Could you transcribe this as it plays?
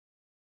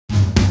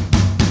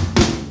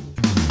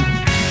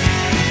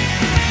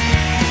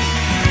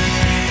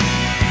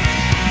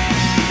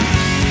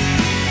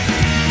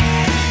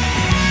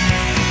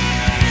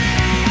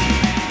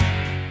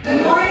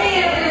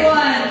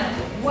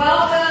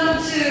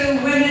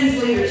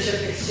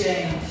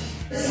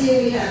This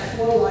year we have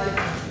 4 live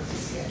conferences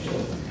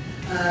scheduled.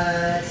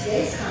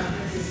 Today's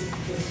conference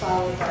is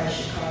followed by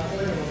Chicago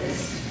in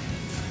August.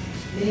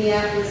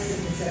 Minneapolis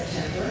is in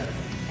September.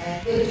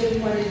 And we're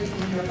doing one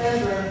in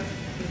November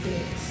in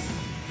Phoenix.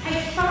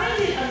 I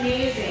find it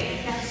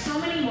amazing that so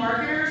many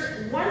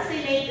marketers, once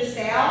they make the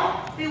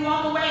sale, they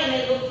walk away and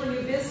they look for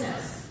new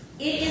business.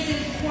 It is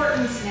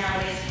important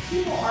nowadays.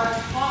 People are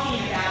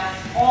talking about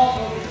it all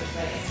over the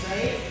place,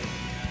 right?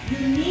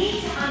 You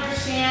need to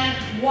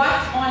understand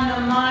what's on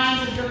the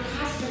minds of your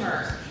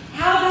customers,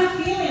 how they're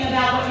feeling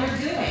about what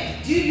you're doing.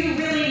 Do you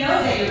really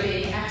know that you're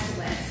being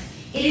excellent?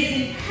 It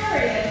is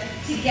imperative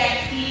to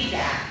get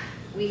feedback.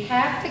 We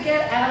have to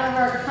get out of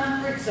our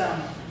comfort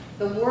zone.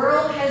 The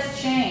world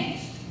has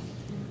changed,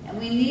 and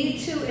we need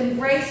to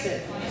embrace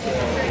it.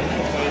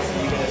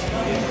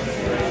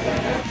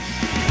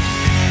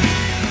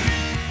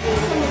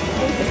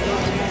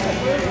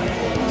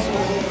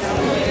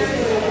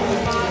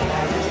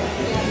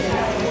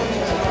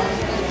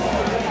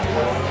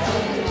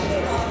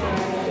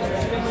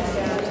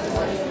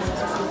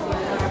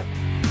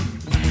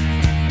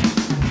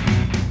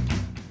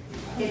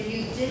 If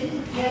you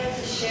didn't get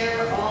to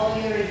share all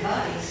your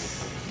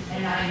advice,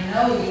 and I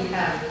know you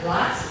have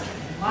lots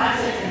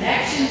of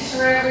connections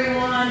for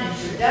everyone,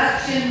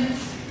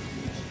 introductions,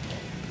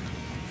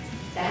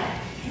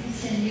 that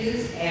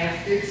continues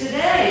after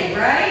today,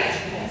 right?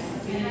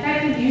 The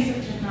effective use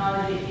of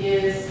technology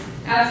is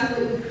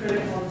absolutely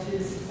critical to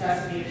the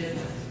success of your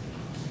business.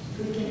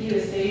 We can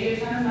either save you a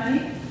ton of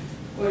money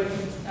or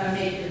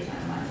make you a ton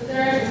of money. So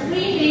there are 3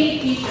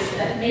 main features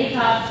that make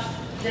up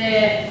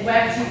the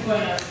Web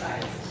 2.0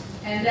 sites,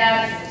 and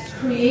that's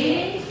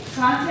creating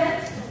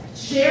content,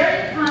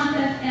 sharing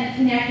content, and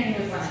connecting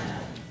with one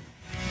another.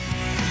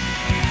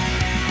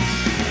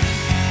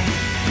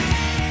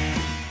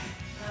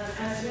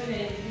 As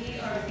women, we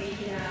are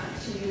reaching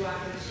out to new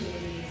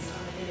opportunities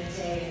in a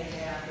day-in and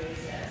day-out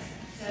basis.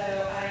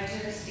 So I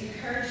just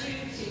encourage you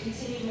to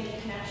continue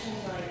making connections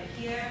while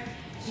you're here,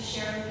 to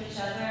share with each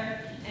other,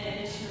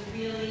 and to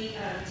really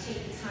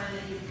take the time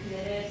that you've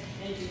committed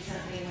and do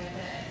something with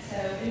it. So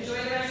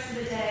enjoy the rest of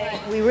the day.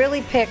 We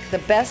really pick the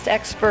best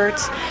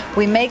experts.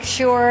 We make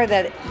sure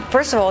that,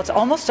 first of all, it's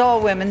almost all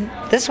women.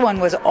 This one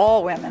was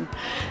all women.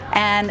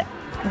 And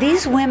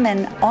these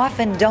women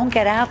often don't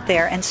get out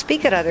there and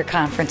speak at other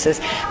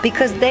conferences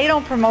because they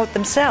don't promote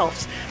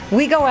themselves.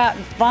 We go out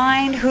and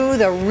find who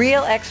the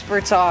real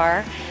experts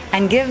are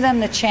and give them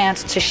the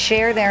chance to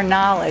share their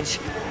knowledge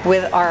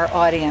with our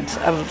audience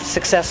of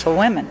successful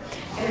women.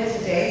 And in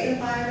today's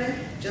environment,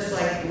 just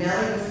like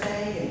Nelly was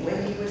saying and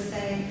Wendi was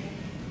saying,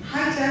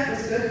 high tech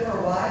was good for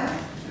a while,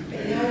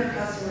 but now your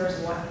customers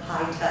want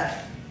high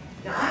tech.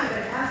 Now I'm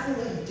going to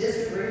absolutely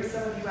disagree with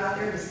some of you out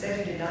there who said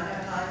you did not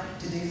have time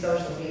to do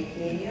social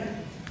media.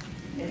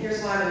 And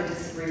here's why I'm going to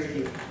disagree with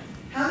you.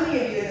 How many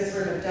of you in this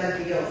room have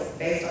done deals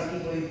based on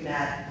people you've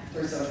met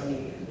through social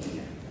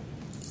media?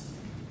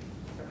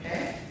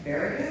 Okay,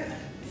 very good.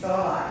 So have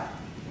I.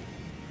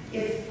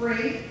 It's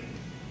free.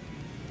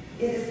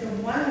 It is the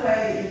one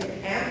way that you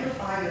can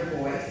amplify your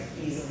voice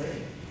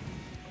easily.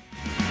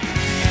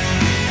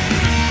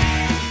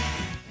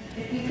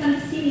 If you come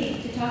to see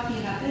me to talk to you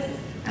about business,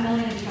 I'm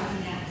only going to be talking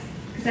now.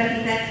 Because I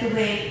think that's the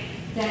way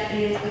that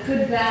is a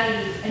good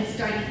value in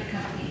starting a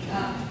company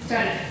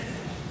strategist.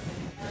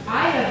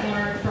 I have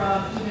learned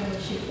from, even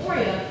with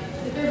Shuforia,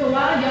 that there's a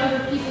lot of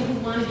younger people who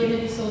want to get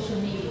into social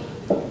media.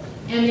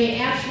 And they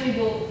actually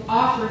will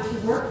offer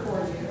to work for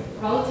you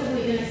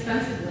relatively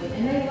inexpensively.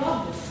 And they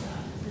love this stuff.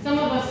 Some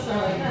of us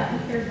are like,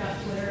 who cares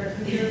about Twitter?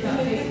 Who cares about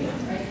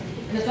Facebook, right?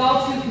 And it's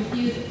all too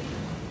confusing.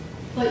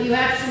 But you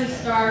actually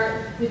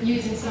start with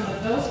using some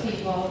of those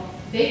people.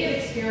 They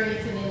get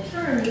experience, and in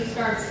turn, you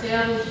start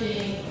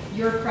establishing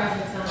your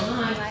presence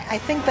online. I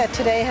think that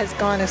today has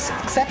gone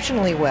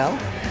exceptionally well.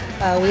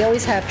 We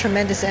always have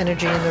tremendous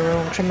energy in the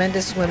room,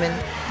 tremendous women,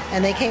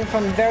 and they came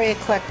from very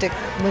eclectic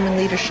women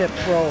leadership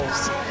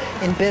roles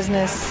in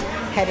business,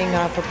 heading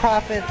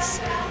non-for-profits,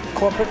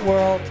 corporate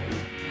world,